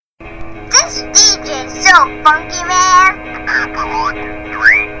This DJ's so funky, man.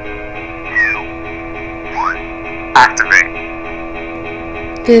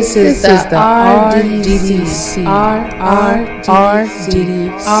 Activate. This is the RDDC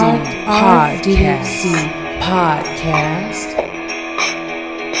podcast.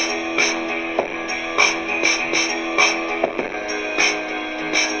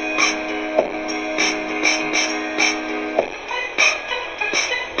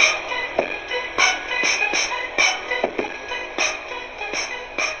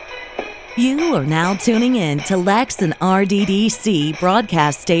 You are now tuning in to Lex and RDDC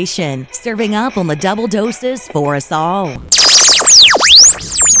broadcast station, serving up on the double doses for us all.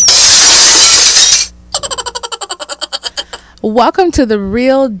 Welcome to the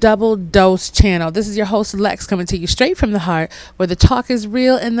Real Double Dose channel. This is your host Lex, coming to you straight from the heart, where the talk is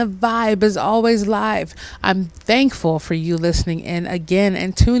real and the vibe is always live. I'm thankful for you listening in again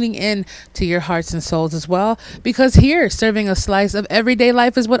and tuning in to your hearts and souls as well, because here, serving a slice of everyday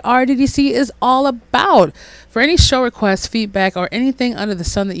life is what RDDC is all about. For any show requests, feedback, or anything under the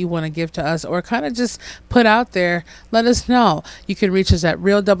sun that you want to give to us or kind of just put out there, let us know. You can reach us at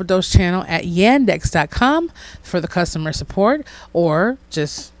Real Double Dose channel at yandex.com for the customer support, or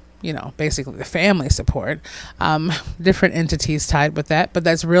just, basically the family support. Different entities tied with that, but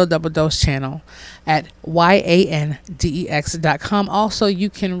that's Real Double Dose channel at yandex.com. Also, you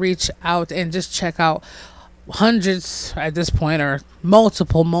can reach out and just check out hundreds at this point, or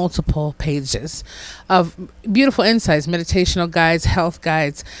multiple pages of beautiful insights, meditational guides, health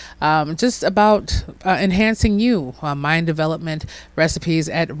guides, just about enhancing you, mind development recipes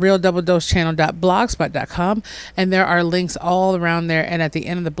at realdoubledosechannel.blogspot.com. And there are links all around there, and at the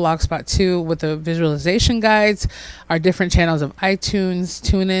end of the blogspot too, with the visualization guides, our different channels of iTunes,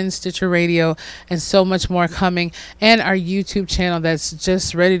 TuneIn, Stitcher Radio, and so much more coming, and our YouTube channel that's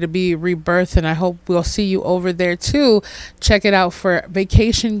just ready to be rebirthed, and I hope we'll see you over there too. Check it out for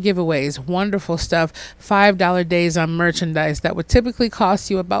vacation giveaways, wonderful stuff, $5 days on merchandise that would typically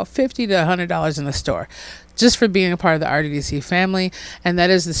cost you about $50 to $100 in the store, just for being a part of the RDDC family. And that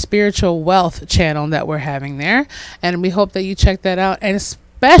is the spiritual wealth channel that we're having there, and we hope that you check that out, and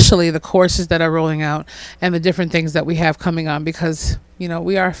especially the courses that are rolling out and the different things that we have coming on, because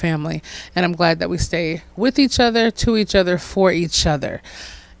we are family, and I'm glad that we stay with each other, to each other, for each other.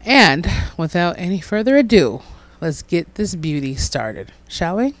 And without any further ado, let's get this beauty started,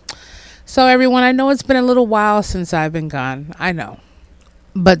 shall we? So everyone, I know it's been a little while since I've been gone. I know.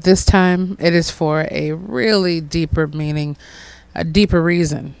 But this time it is for a really deeper meaning, a deeper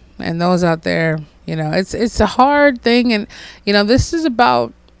reason. And those out there, it's a hard thing. And, this is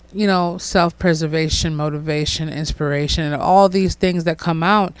about, self-preservation, motivation, inspiration, and all these things that come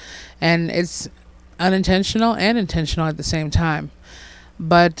out. And it's unintentional and intentional at the same time.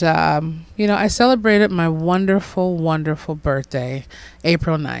 But, I celebrated my wonderful, wonderful birthday,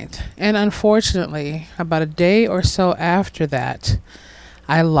 April 9th. And unfortunately, about a day or so after that,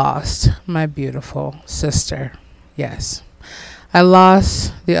 I lost my beautiful sister. Yes, I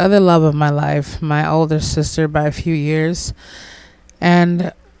lost the other love of my life, my older sister, by a few years.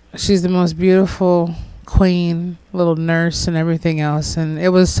 And she's the most beautiful queen, little nurse, and everything else. And it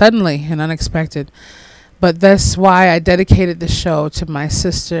was suddenly and unexpected. But that's why I dedicated the show to my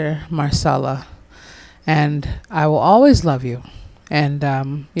sister, Marcella. And I will always love you.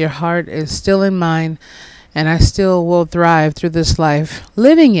 And your heart is still in mine. And I still will thrive through this life,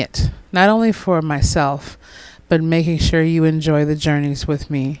 living it, not only for myself, but making sure you enjoy the journeys with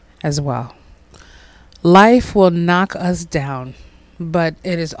me as well. Life will knock us down, but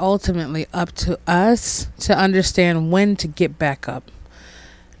it is ultimately up to us to understand when to get back up.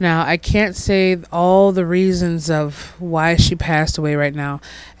 Now, I can't say all the reasons of why she passed away right now.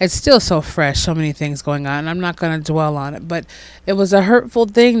 It's still so fresh, so many things going on. I'm not going to dwell on it, but it was a hurtful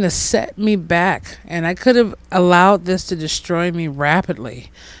thing to set me back. And I could have allowed this to destroy me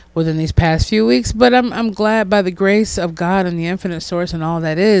rapidly within these past few weeks. But I'm glad, by the grace of God and the infinite source and all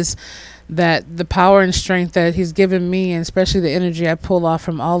that is, that the power and strength that he's given me, and especially the energy I pull off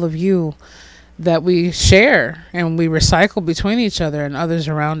from all of you, that we share and we recycle between each other and others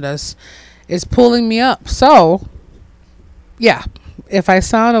around us, is pulling me up. So, yeah, if I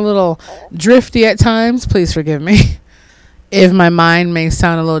sound a little drifty at times, please forgive me. If my mind may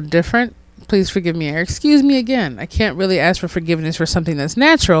sound a little different, please forgive me, or excuse me again. I can't really ask for forgiveness for something that's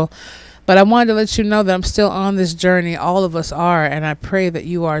natural, but I wanted to let you know that I'm still on this journey. All of us are, and I pray that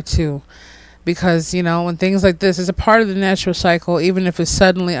you are too. Because, when things like this is a part of the natural cycle, even if it's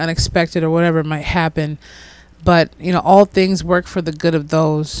suddenly unexpected or whatever might happen. But, all things work for the good of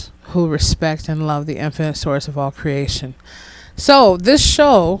those who respect and love the infinite source of all creation. So this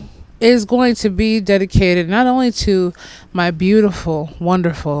show is going to be dedicated not only to my beautiful,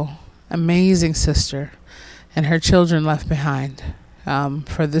 wonderful, amazing sister and her children left behind,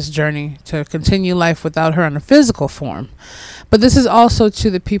 for this journey to continue life without her in a physical form, but this is also to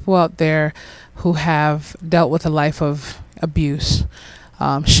the people out there who have dealt with a life of abuse,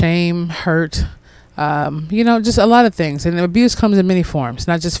 shame, hurt, just a lot of things. And abuse comes in many forms,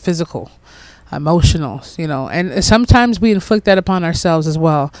 not just physical, emotional, and sometimes we inflict that upon ourselves as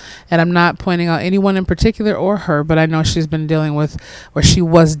well. And I'm not pointing out anyone in particular or her, but I know she's been dealing with, or she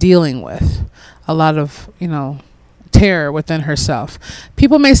was dealing with, a lot of, terror within herself.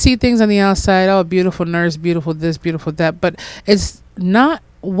 People may see things on the outside, oh, beautiful nurse, beautiful this, beautiful that, but it's not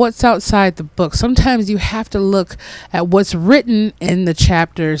what's outside the book. Sometimes you have to look at what's written in the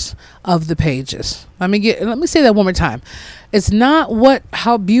chapters of the pages. Let me say that one more time. It's not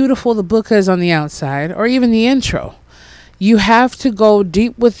how beautiful the book is on the outside or even the intro. You have to go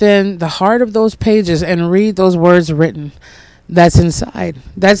deep within the heart of those pages and read those words written. That's inside.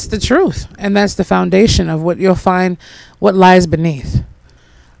 That's the truth. And that's the foundation of what you'll find, what lies beneath.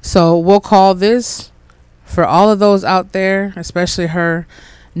 So we'll call this, for all of those out there, especially her,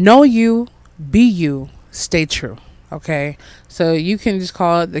 know you, be you, stay true. Okay. So you can just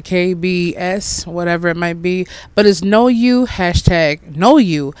call it the KBS, whatever it might be, but it's know you, hashtag know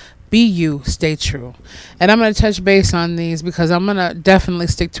you, be you, stay true. And I'm going to touch base on these because I'm going to definitely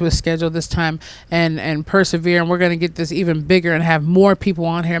stick to a schedule this time and persevere. And we're going to get this even bigger and have more people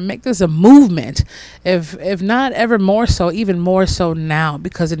on here and make this a movement. If not ever more so, even more so now,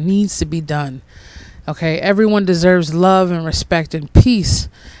 because it needs to be done. Okay. Everyone deserves love and respect and peace.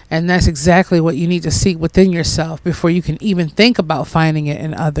 And that's exactly what you need to seek within yourself before you can even think about finding it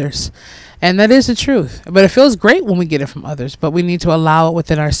in others. And that is the truth. But it feels great when we get it from others, but we need to allow it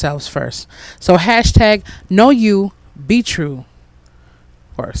within ourselves first. So hashtag know you, be true.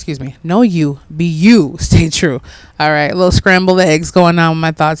 Or excuse me, know you, be you, stay true. All right, a little scrambled eggs going on with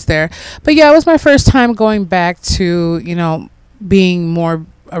my thoughts there. But yeah, it was my first time going back to, being more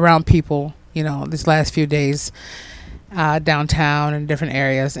around people, these last few days. Downtown and different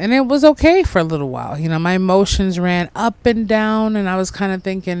areas, and it was okay for a little while. My emotions ran up and down, and I was kind of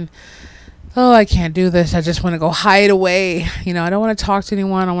thinking, oh, I can't do this. I just want to go hide away. I don't want to talk to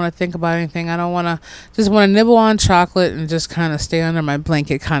anyone. I don't want to think about anything. I don't want to, just want to nibble on chocolate and just kind of stay under my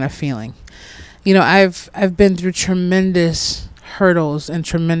blanket kind of feeling. I've been through tremendous hurdles and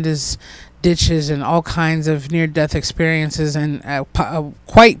tremendous ditches and all kinds of near-death experiences, and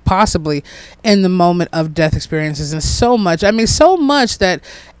quite possibly in the moment of death experiences, and so much that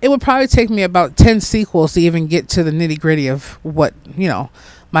it would probably take me about 10 sequels to even get to the nitty-gritty of what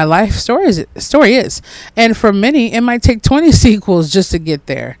my life story is. And for many it might take 20 sequels just to get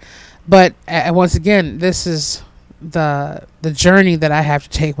there. But once again, this is the journey that I have to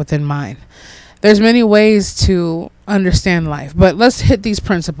take within mine. There's many ways to understand life, but let's hit these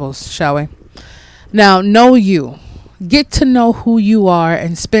principles, shall we? Now, know you. Get to know who you are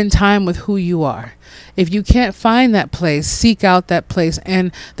and spend time with who you are. If you can't find that place, seek out that place.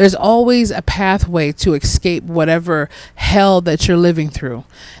 And there's always a pathway to escape whatever hell that you're living through.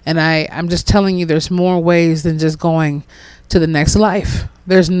 And I'm just telling you, there's more ways than just going to the next life.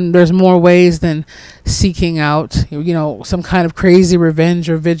 There's more ways than seeking out, some kind of crazy revenge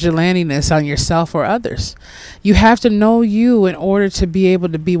or vigilantiness on yourself or others. You have to know you in order to be able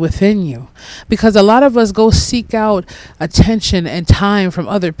to be within you, because a lot of us go seek out attention and time from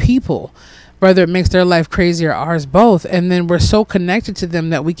other people, whether it makes their life crazy or ours both. And then we're so connected to them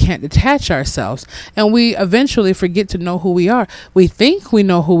that we can't detach ourselves. And we eventually forget to know who we are. We think we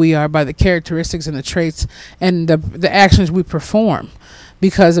know who we are by the characteristics and the traits and the actions we perform,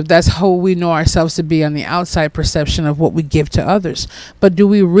 because if that's how we know ourselves to be on the outside perception of what we give to others. But do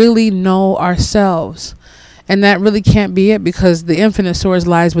we really know ourselves? And that really can't be it, because the infinite source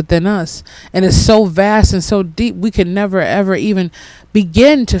lies within us. And it's so vast and so deep, we can never, ever even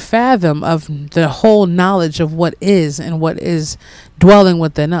begin to fathom of the whole knowledge of what is and what is dwelling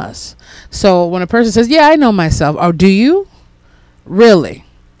within us. So when a person says, yeah, I know myself. Oh, do you? Really?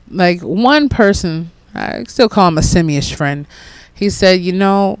 Like one person, I still call him a semi-ish friend. He said,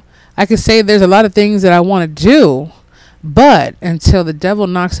 I could say there's a lot of things that I want to do, but until the devil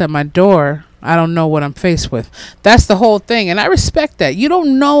knocks at my door, I don't know what I'm faced with. That's the whole thing. And I respect that. You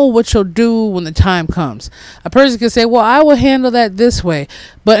don't know what you'll do when the time comes. A person can say, well, I will handle that this way.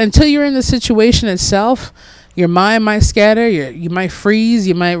 But until you're in the situation itself, your mind might scatter. You might freeze.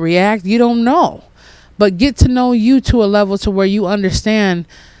 You might react. You don't know. But get to know you to a level to where you understand,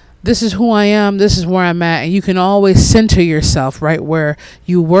 this is who I am. This is where I'm at. And you can always center yourself right where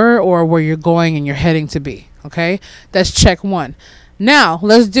you were or where you're going and you're heading to be. Okay? That's check one. Now,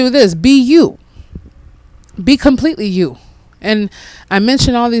 let's do this. Be you. Be completely you. And I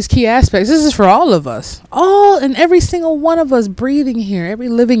mentioned all these key aspects. This is for all of us. All and every single one of us breathing here, every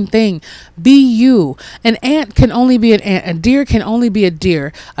living thing. Be you. An ant can only be an ant. A deer can only be a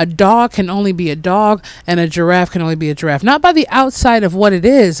deer. A dog can only be a dog. And a giraffe can only be a giraffe. Not by the outside of what it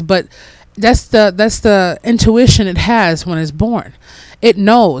is, but that's the intuition it has when it's born. It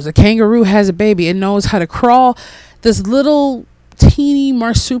knows. A kangaroo has a baby. It knows how to crawl. This little teeny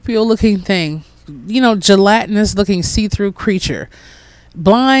marsupial looking thing, gelatinous looking see-through creature,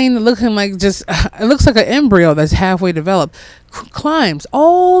 blind looking like just it looks like an embryo that's halfway developed, climbs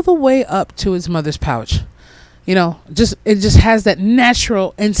all the way up to its mother's pouch. It just has that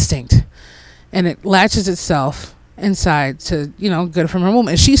natural instinct, and it latches itself inside to get it from her womb.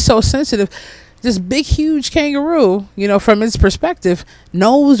 And she's so sensitive. This big huge kangaroo, from its perspective,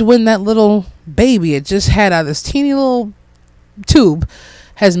 knows when that little baby it just had out of this teeny little tube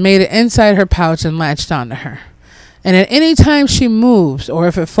has made it inside her pouch and latched onto her. And at any time she moves or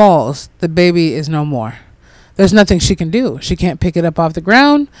if it falls, the baby is no more. There's nothing she can do. She can't pick it up off the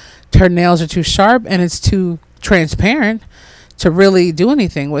ground. Her nails are too sharp and it's too transparent to really do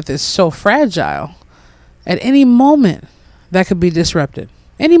anything with. It's so fragile. At any moment, that could be disrupted.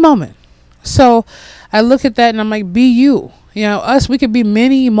 Any moment. So I look at that and I'm like, be you. Us, we could be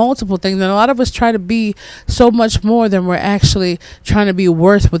multiple things. And a lot of us try to be so much more than we're actually trying to be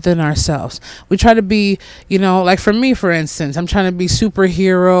worth within ourselves. We try to be, like for me, for instance, I'm trying to be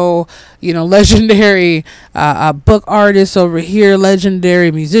superhero, legendary book artist over here, legendary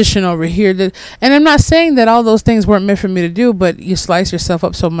musician over here. And I'm not saying that all those things weren't meant for me to do, but you slice yourself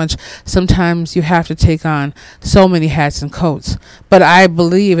up so much. Sometimes you have to take on so many hats and coats. But I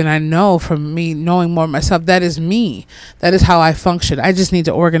believe and I know from me knowing more myself, that is me. That is how I function. I just need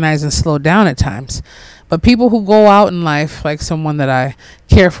to organize and slow down at times. But people who go out in life, like someone that I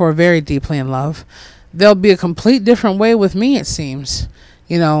care for very deeply and love, they'll be a complete different way with me, it seems.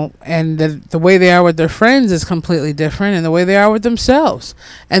 And the way they are with their friends is completely different, and the way they are with themselves.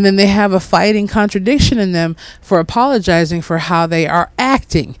 And then they have a fighting contradiction in them for apologizing for how they are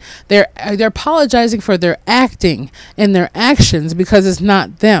acting. They're apologizing for their acting and their actions because it's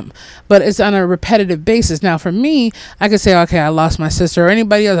not them, but it's on a repetitive basis. Now, for me, I could say, okay, I lost my sister or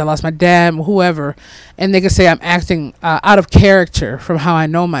anybody else. I lost my dad, whoever. And they could say I'm acting out of character from how I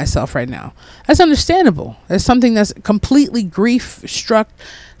know myself right now. That's understandable. It's something that's completely grief-struck,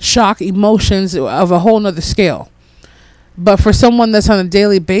 shock emotions of a whole nother scale. But for someone that's on a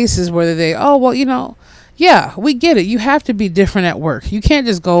daily basis, whether they, yeah, we get it. You have to be different at work. You can't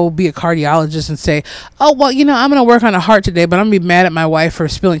just go be a cardiologist and say, I'm going to work on a heart today, but I'm going to be mad at my wife for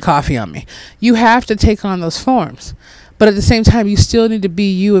spilling coffee on me. You have to take on those forms. But at the same time, you still need to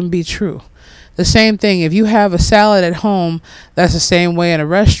be you and be true. The same thing, if you have a salad at home, that's the same way in a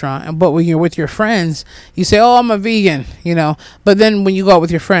restaurant. But when you're with your friends, you say, I'm a vegan, But then when you go out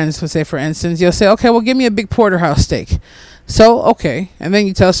with your friends, let's say, for instance, you'll say, okay, well, give me a big porterhouse steak. So, okay. And then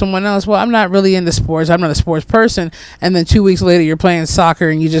you tell someone else, well, I'm not really into sports. I'm not a sports person. And then 2 weeks later, you're playing soccer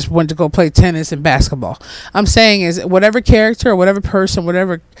and you just went to go play tennis and basketball. I'm saying is whatever character or whatever person,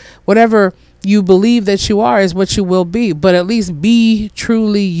 whatever you believe that you are is what you will be. But at least be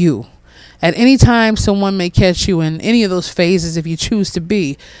truly you. At any time, someone may catch you in any of those phases if you choose to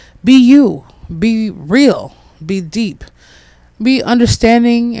be you, be real, be deep, be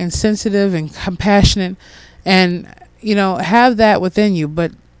understanding and sensitive and compassionate and, have that within you,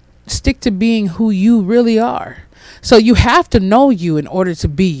 but stick to being who you really are. So you have to know you in order to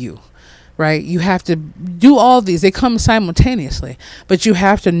be you, right? You have to do all these. They come simultaneously, but you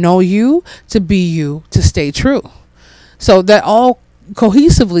have to know you to be you, to stay true. So that all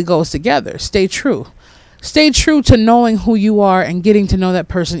cohesively goes together. Stay true to knowing who you are and getting to know that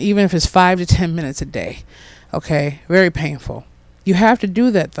person, even if it's 5 to 10 minutes a day. Okay, very painful. You have to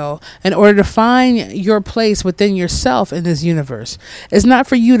do that though in order to find your place within yourself in this universe. It's not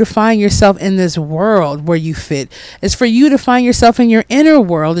for you to find yourself in this world where you fit. It's for you to find yourself in your inner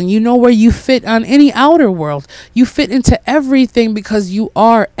world, and you know where you fit on any outer world. You fit into everything because you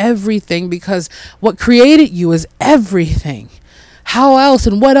are everything, because what created you is everything. How else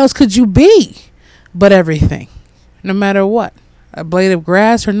and what else could you be but everything? No matter what, a blade of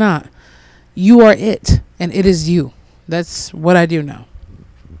grass or not, you are it, and it is you. That's what I do know.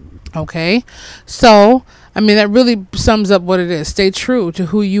 Okay? So, that really sums up what it is. Stay true to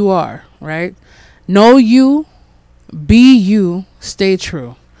who you are, right? Know you, be you, stay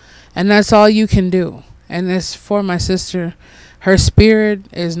true. And that's all you can do. And as for my sister, her spirit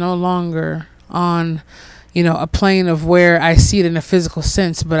is no longer on a plane of where I see it in a physical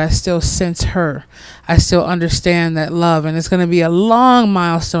sense, but I still sense her. I still understand that love, and it's going to be a long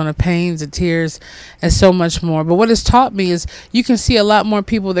milestone of pains and tears and so much more. But what it's taught me is you can see a lot more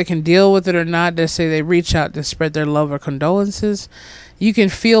people that can deal with it or not, that say they reach out to spread their love or condolences. You can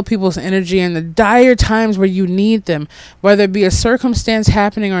feel people's energy in the dire times where you need them, whether it be a circumstance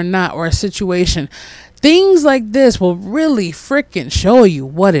happening or not, or a situation. Things like this will really freaking show you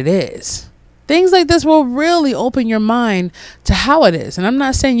what it is. Things like this will really open your mind to how it is. And I'm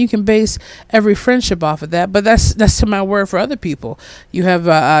not saying you can base every friendship off of that, but that's to my word for other people. You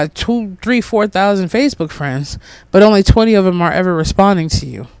have 2, 3, 4,000 Facebook friends, but only 20 of them are ever responding to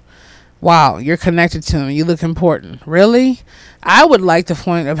you. Wow, you're connected to them. You look important. Really? I would like the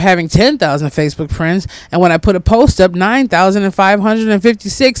point of having 10,000 Facebook friends, and when I put a post up,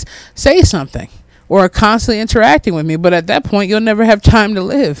 9,556 say something or are constantly interacting with me. But at that point, you'll never have time to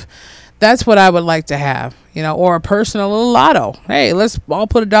live. That's what I would like to have, or a personal little lotto. Hey, let's all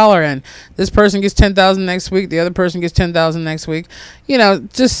put $1 in. This person gets 10,000 next week. The other person gets 10,000 next week.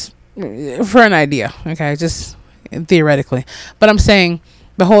 Just for an idea. Okay, just theoretically. But I'm saying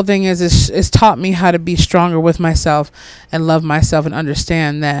the whole thing is it's taught me how to be stronger with myself and love myself and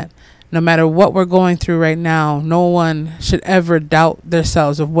understand that no matter what we're going through right now, no one should ever doubt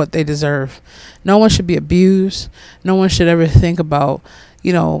themselves of what they deserve. No one should be abused. No one should ever think about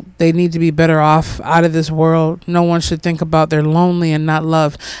they need to be better off out of this world. No one should think about they're lonely and not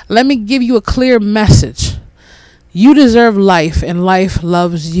loved. Let me give you a clear message. You deserve life, and life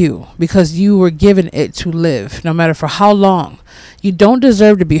loves you because you were given it to live, no matter for how long. You don't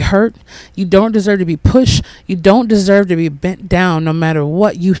deserve to be hurt. You don't deserve to be pushed. You don't deserve to be bent down, no matter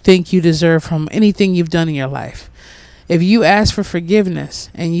what you think you deserve from anything you've done in your life. If you ask for forgiveness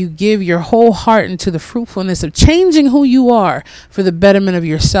and you give your whole heart into the fruitfulness of changing who you are for the betterment of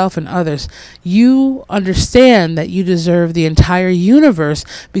yourself and others, you understand that you deserve the entire universe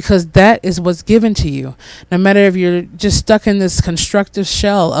because that is what's given to you. No matter if you're just stuck in this constructive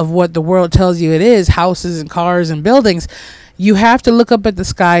shell of what the world tells you it is, houses and cars and buildings, you have to look up at the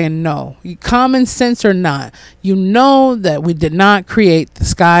sky and know, common sense or not, you know that we did not create the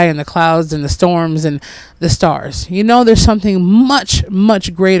sky and the clouds and the storms and the stars. There's something much,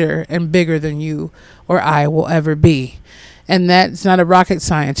 much greater and bigger than you or I will ever be. And that's not a rocket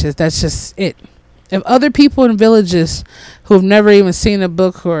scientist. That's just it. If other people in villages who've never even seen a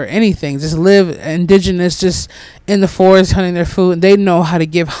book or anything, just live indigenous, just in the forest hunting their food, they know how to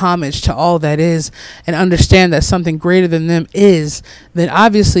give homage to all that is and understand that something greater than them is, then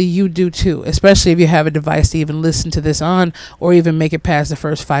obviously you do too, especially if you have a device to even listen to this on or even make it past the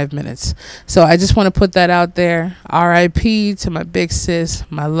first 5 minutes. So I just want to put that out there. R.I.P. to my big sis,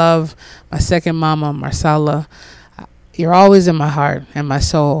 my love, my second mama, Marsala. You're always in my heart and my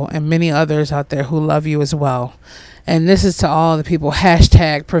soul, and many others out there who love you as well. And this is to all the people,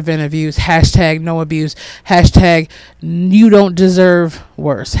 hashtag prevent abuse, hashtag no abuse, hashtag you don't deserve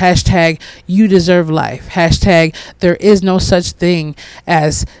worse, hashtag you deserve life, hashtag there is no such thing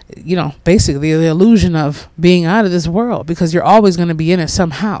as, basically the illusion of being out of this world, because you're always going to be in it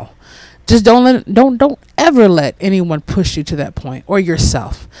somehow. Just don't ever let anyone push you to that point, or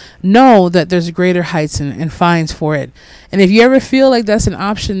yourself. Know that there's greater heights and fines for it. And if you ever feel like that's an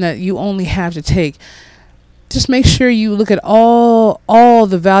option that you only have to take, just make sure you look at all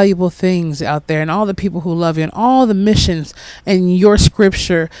the valuable things out there and all the people who love you and all the missions and your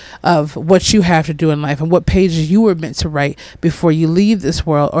scripture of what you have to do in life and what pages you were meant to write before you leave this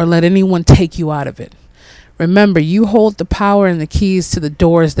world or let anyone take you out of it. Remember, you hold the power and the keys to the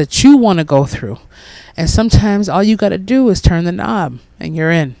doors that you want to go through. And sometimes all you got to do is turn the knob and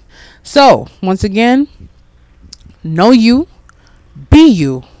you're in. So, once again, know you, be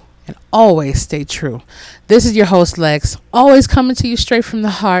you, and always stay true. This is your host, Lex, always coming to you straight from the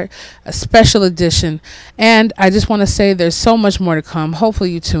heart, a special edition. And I just want to say there's so much more to come.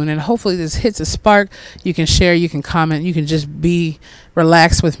 Hopefully you tune in. Hopefully this hits a spark. You can share, you can comment, you can just be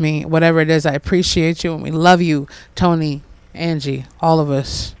relaxed with me, whatever it is. I appreciate you and we love you, Tony, Angie, all of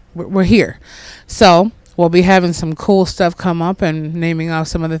us. We're here. So we'll be having some cool stuff come up and naming off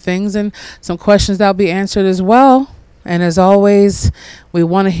some other things and some questions that'll be answered as well. And as always, we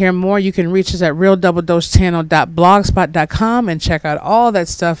want to hear more. You can reach us at realdoubledosechannel.blogspot.com and check out all that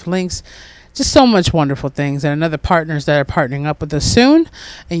stuff, links, just so much wonderful things, and other partners that are partnering up with us soon.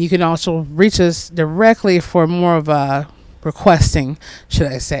 And you can also reach us directly for more of a requesting, should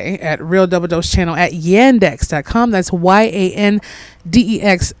I say, at Real Double Dose Channel at yandex.com. That's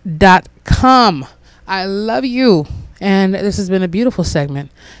YANDEX.com. I love you. And this has been a beautiful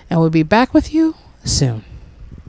segment. And we'll be back with you soon.